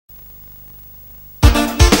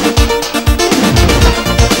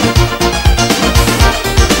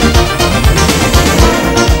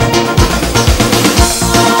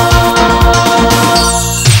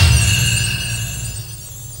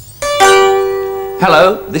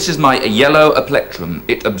Hello, this is my yellow plectrum.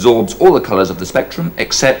 It absorbs all the colours of the spectrum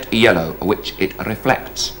except yellow, which it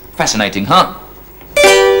reflects. Fascinating, huh?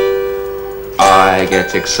 I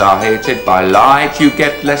get excited by light, you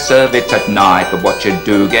get less of it at night, but what you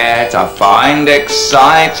do get I find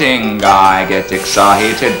exciting. I get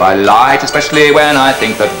excited by light, especially when I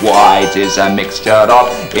think that white is a mixture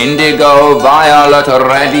of indigo, violet,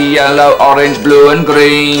 red, yellow, orange, blue and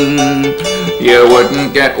green. You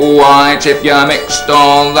wouldn't get white if you mixed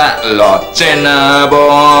all that lot in a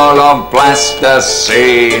ball of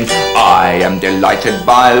plasticine. I am delighted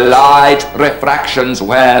by light, refraction's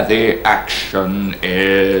where the action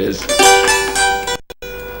is.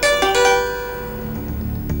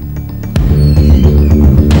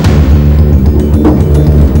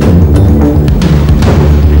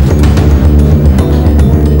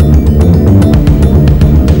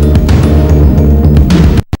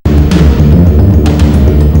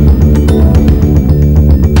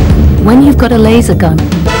 When you've got a laser gun,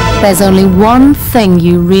 there's only one thing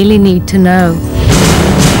you really need to know.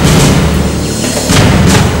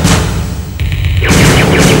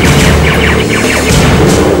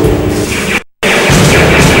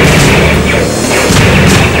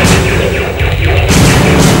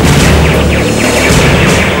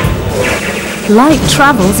 Light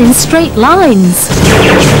travels in straight lines.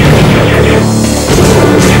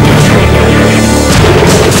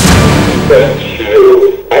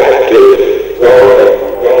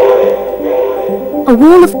 A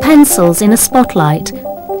wall of pencils in a spotlight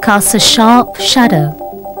casts a sharp shadow.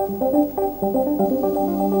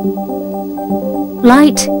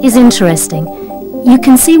 Light is interesting. You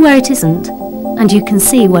can see where it isn't, and you can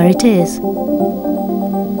see where it is.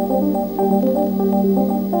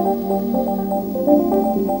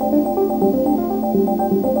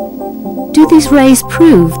 Do these rays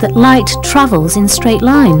prove that light travels in straight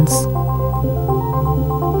lines?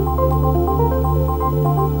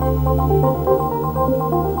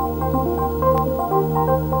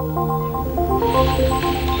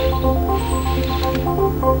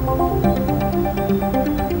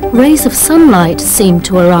 Rays of sunlight seem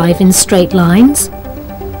to arrive in straight lines.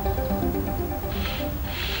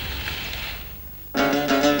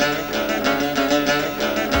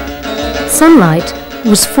 Sunlight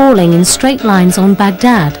was falling in straight lines on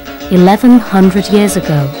Baghdad 1100 years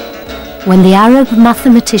ago, when the Arab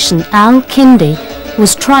mathematician Al-Kindi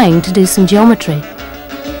was trying to do some geometry.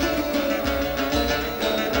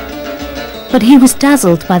 But he was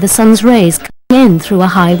dazzled by the sun's rays coming in through a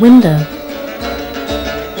high window.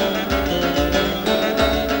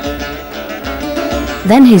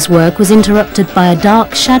 Then his work was interrupted by a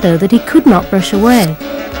dark shadow that he could not brush away.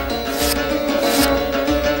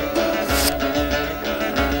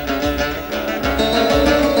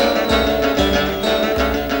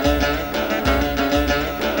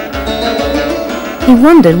 He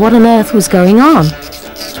wondered what on earth was going on.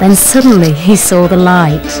 Then suddenly he saw the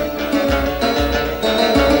light.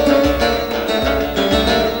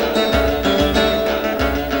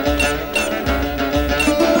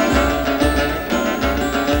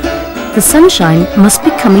 The sunshine must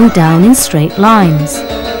be coming down in straight lines.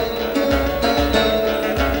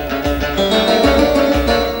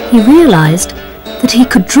 He realized that he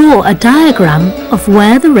could draw a diagram of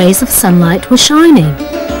where the rays of sunlight were shining,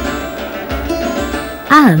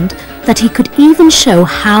 and that he could even show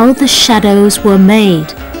how the shadows were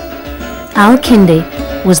made. Al-Kindi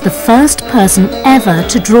was the first person ever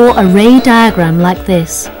to draw a ray diagram like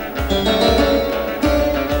this.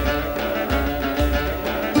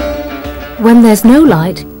 When there's no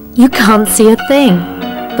light, you can't see a thing.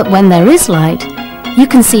 But when there is light, you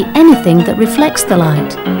can see anything that reflects the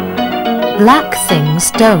light. Black things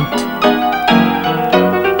don't.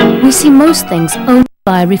 We see most things only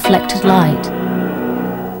by reflected light.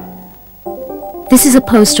 This is a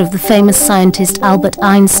poster of the famous scientist Albert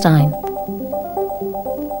Einstein.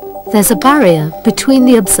 There's a barrier between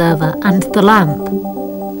the observer and the lamp,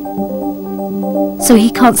 so he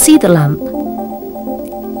can't see the lamp.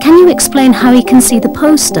 Can you explain how he can see the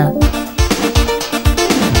poster?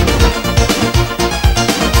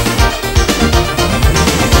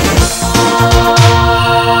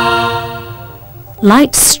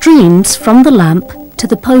 Light streams from the lamp to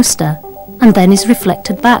the poster and then is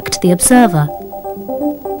reflected back to the observer.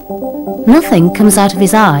 Nothing comes out of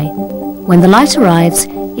his eye. When the light arrives,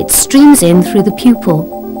 it streams in through the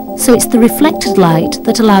pupil, so it's the reflected light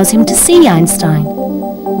that allows him to see Einstein.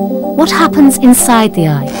 What happens inside the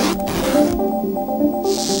eye?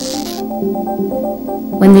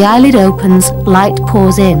 When the eyelid opens, light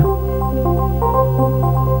pours in.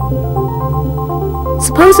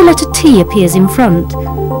 Suppose a letter T appears in front.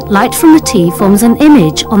 light from the T forms an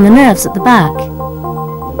image on the nerves at the back.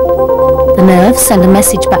 The nerves send a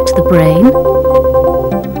message back to the brain,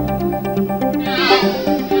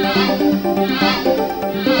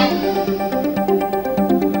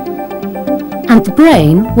 and the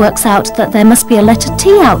brain works out that there must be a letter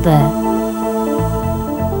T out there.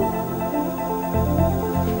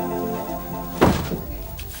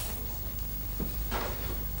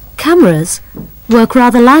 Cameras work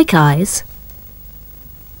rather like eyes.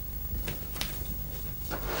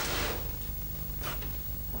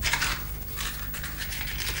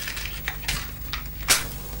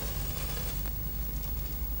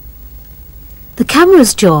 The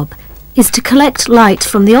camera's job is to collect light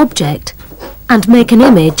from the object and make an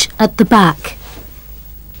image at the back.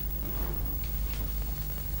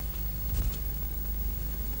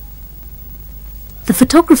 The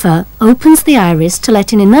photographer opens the iris to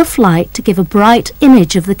let in enough light to give a bright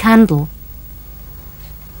image of the candle.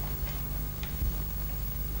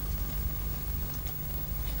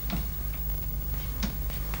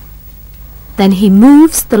 Then he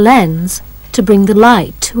moves the lens to bring the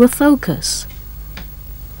light to a focus.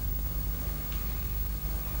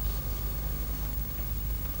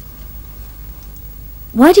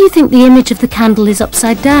 Why do you think the image of the candle is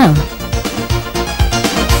upside down?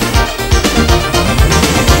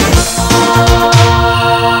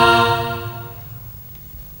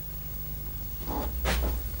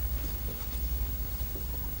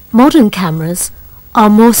 Modern cameras are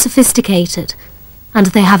more sophisticated and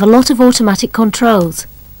they have a lot of automatic controls,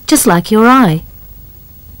 just like your eye.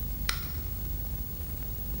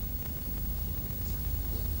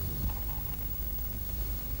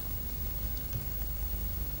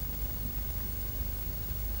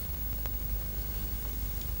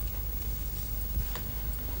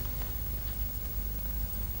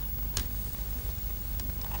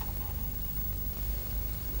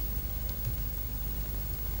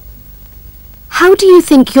 How do you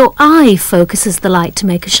think your eye focuses the light to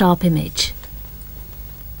make a sharp image?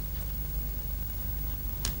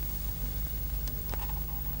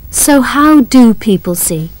 So how do people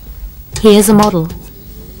see? Here's a model.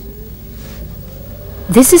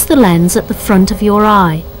 This is the lens at the front of your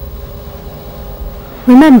eye.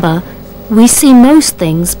 Remember, we see most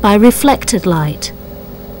things by reflected light.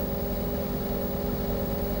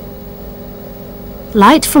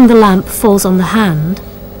 Light from the lamp falls on the hand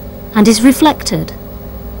and is reflected.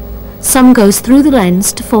 Some goes through the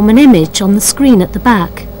lens to form an image on the screen at the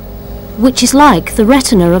back, which is like the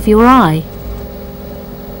retina of your eye.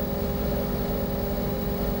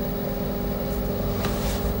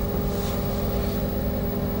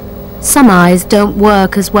 Some eyes don't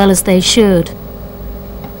work as well as they should.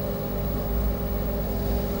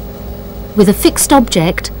 With a fixed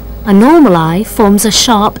object, a normal eye forms a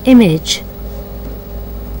sharp image.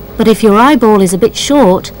 But if your eyeball is a bit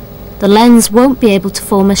short, the lens won't be able to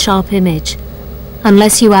form a sharp image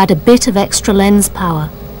unless you add a bit of extra lens power.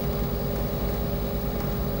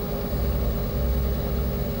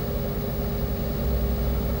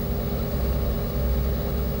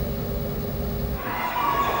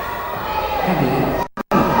 Peggy,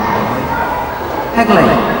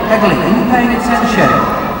 are you paying attention?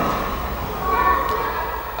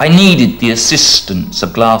 I needed the assistance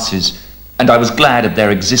of glasses, and I was glad of their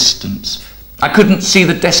existence. I couldn't see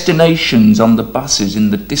the destinations on the buses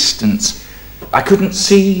in the distance. I couldn't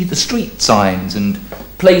see the street signs and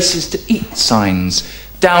places to eat signs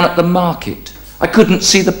down at the market. I couldn't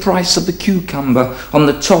see the price of the cucumber on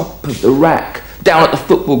the top of the rack. Down at the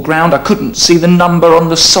football ground, I couldn't see the number on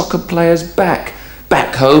the soccer player's back.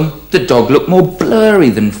 Back home, the dog looked more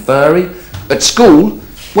blurry than furry. At school,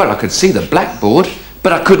 well, I could see the blackboard,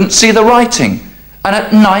 but I couldn't see the writing. And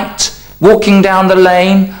at night, walking down the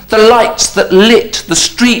lane, the lights that lit the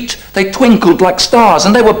street, they twinkled like stars,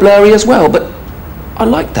 and they were blurry as well, but I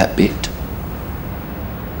liked that bit.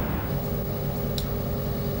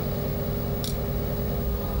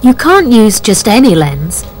 You can't use just any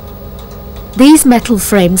lens. These metal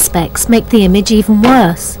frame specs make the image even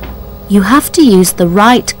worse. You have to use the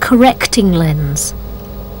right correcting lens.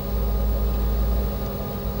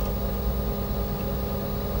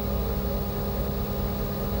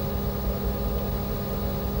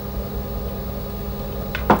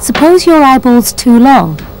 Suppose your eyeball's too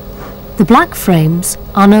long. The black frames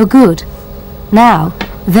are no good. Now,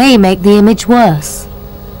 they make the image worse.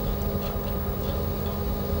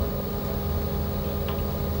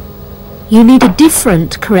 You need a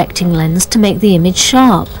different correcting lens to make the image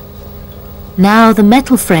sharp. Now the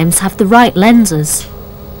metal frames have the right lenses.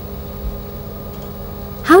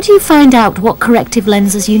 How do you find out what corrective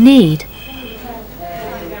lenses you need?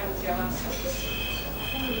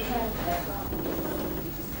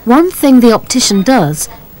 One thing the optician does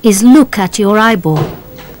is look at your eyeball.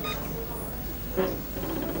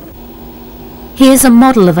 Here's a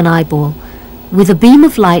model of an eyeball with a beam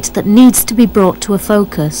of light that needs to be brought to a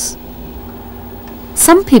focus.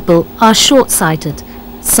 Some people are short-sighted,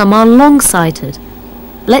 some are long-sighted.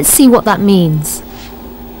 Let's see what that means.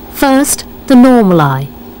 First, the normal eye.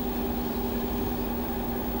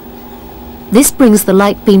 This brings the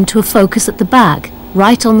light beam to a focus at the back,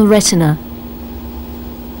 right on the retina.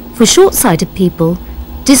 For short-sighted people,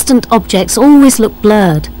 distant objects always look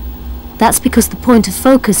blurred. That's because the point of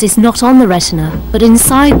focus is not on the retina, but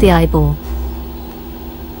inside the eyeball.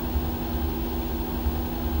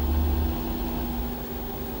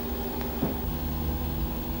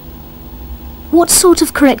 What sort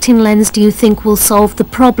of correcting lens do you think will solve the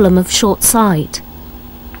problem of short sight?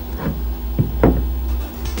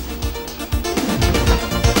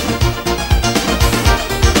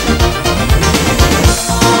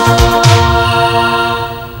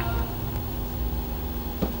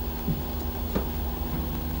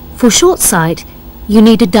 For short sight, you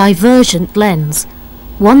need a divergent lens,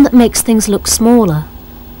 one that makes things look smaller.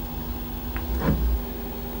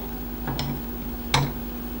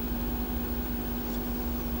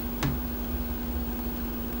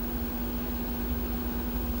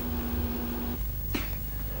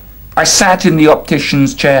 I sat in the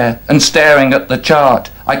optician's chair and staring at the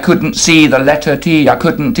chart. I couldn't see the letter T. I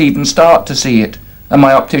couldn't even start to see it. And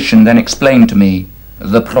my optician then explained to me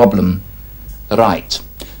the problem. Right.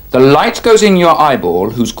 The light goes in your eyeball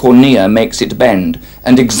whose cornea makes it bend,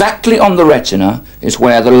 and exactly on the retina is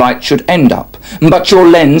where the light should end up. But your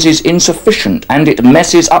lens is insufficient and it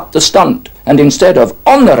messes up the stunt, and instead of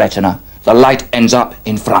on the retina, the light ends up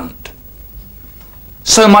in front.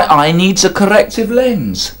 So my eye needs a corrective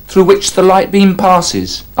lens through which the light beam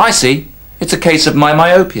passes. I see. It's a case of my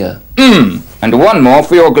myopia. And one more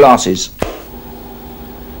for your glasses.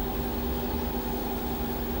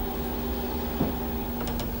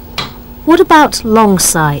 What about long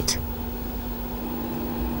sight?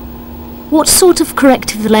 What sort of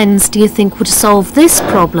corrective lens do you think would solve this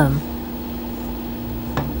problem?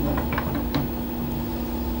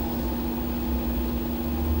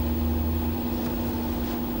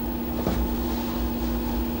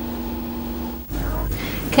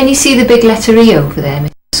 Can you see the big letter E over there,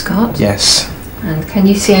 Mr. Scott? Yes. And can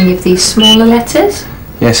you see any of these smaller letters?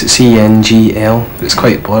 Yes, it's ENGL, but it's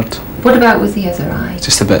quite blurred. What about with the other eye?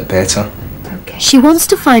 Just a bit better. Okay. She wants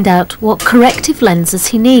to find out what corrective lenses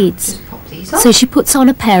he needs, Just pop these on. so she puts on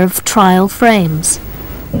a pair of trial frames.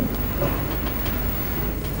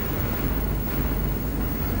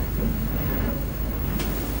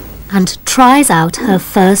 And tries out her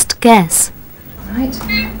first guess. Right.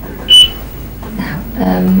 Now,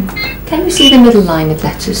 can you see the middle line of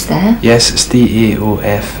letters there? Yes, it's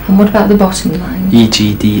DAOF, And what about the bottom line?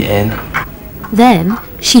 EGDN. Then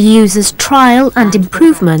she uses trial and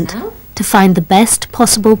improvement to find the best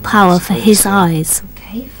possible power for his eyes.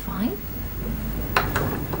 Okay, fine.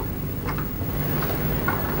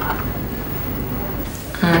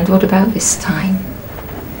 And what about this time?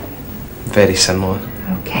 Very similar.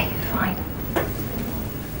 Okay, fine.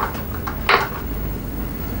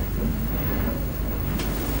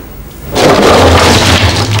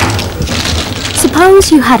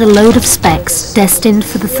 Suppose you had a load of specs destined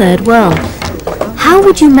for the third world. How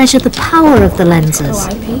would you measure the power of the lenses?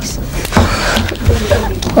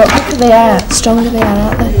 Well, quicker they are, stronger they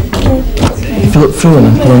are, aren't they? Fill it through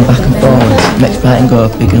and pull them back and forward. Makes lighting go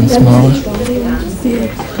bigger and smaller.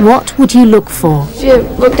 What would you look for? If you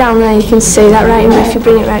look down there, you can see that writing, but if you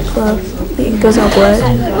bring it right close, it goes all blurred.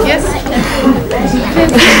 Yes.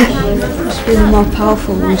 It's really more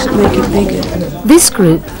powerful ones that make it bigger. This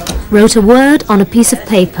group wrote a word on a piece of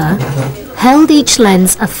paper, held each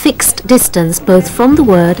lens a fixed distance both from the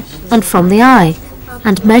word and from the eye,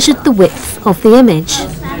 and measured the width of the image.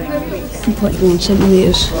 1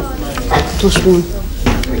 centimetres plus 1.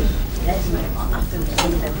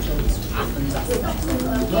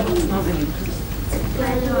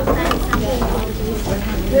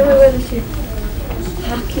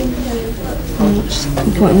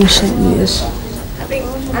 It's 1 centimetres.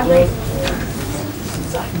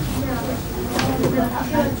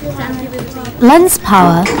 Lens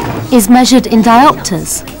power is measured in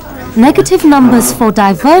diopters. Negative numbers for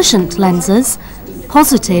divergent lenses,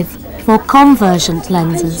 positive for convergent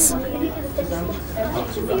lenses.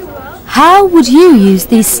 How would you use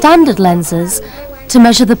these standard lenses to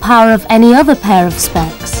measure the power of any other pair of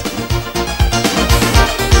specs?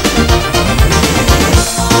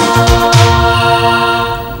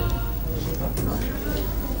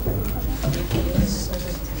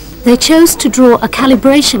 They chose to draw a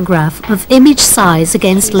calibration graph of image size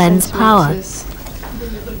against lens power.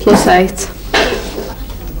 +8.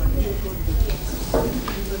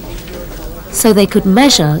 So they could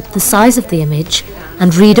measure the size of the image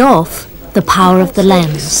and read off the power of the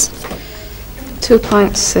lens.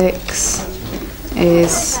 2.6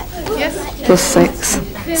 is +6.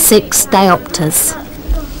 6 diopters.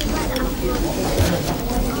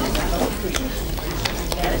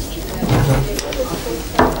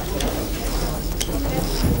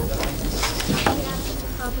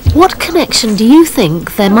 What connection do you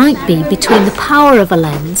think there might be between the power of a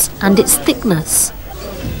lens and its thickness?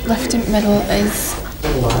 Left in middle is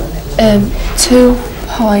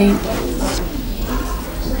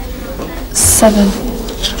 2.7.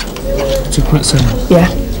 2.7. Yeah.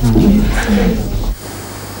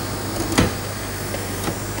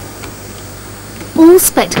 All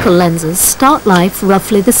spectacle lenses start life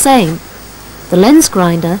roughly the same. The lens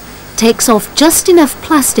grinder takes off just enough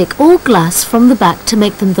plastic or glass from the back to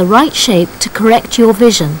make them the right shape to correct your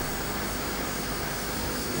vision.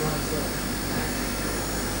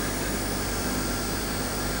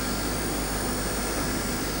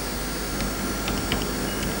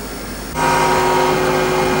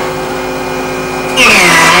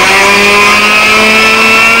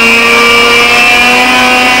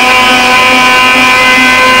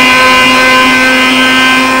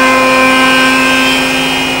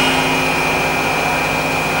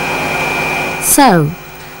 So,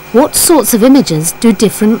 what sorts of images do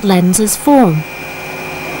different lenses form?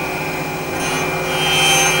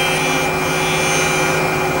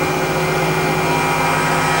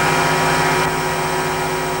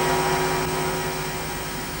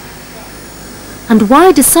 And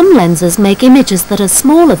why do some lenses make images that are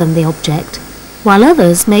smaller than the object, while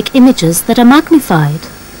others make images that are magnified?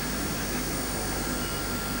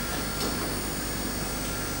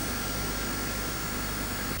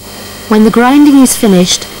 When the grinding is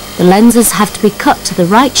finished, the lenses have to be cut to the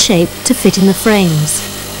right shape to fit in the frames.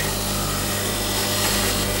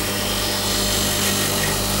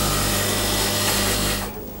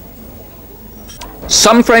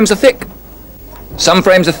 Some frames are thick, some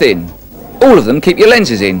frames are thin. All of them keep your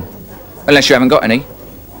lenses in, unless you haven't got any.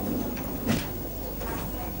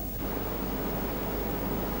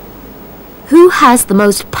 Who has the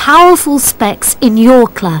most powerful specs in your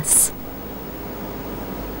class?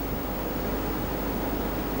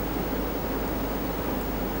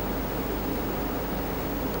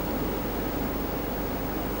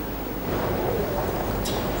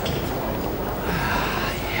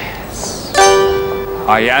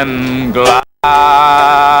 I am glad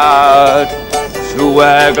to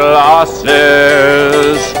wear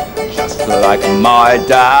glasses, just like my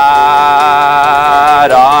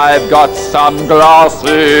dad. I've got some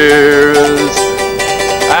glasses,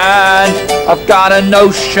 and I've got a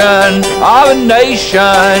notion of a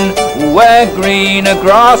nation where greener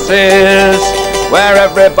grass is, where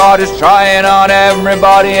everybody's trying on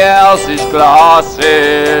everybody else's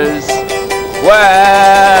glasses,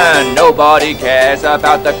 where nobody cares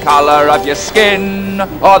about the colour of your skin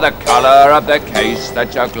or the colour of the case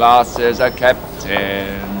that your glasses are kept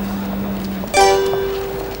in.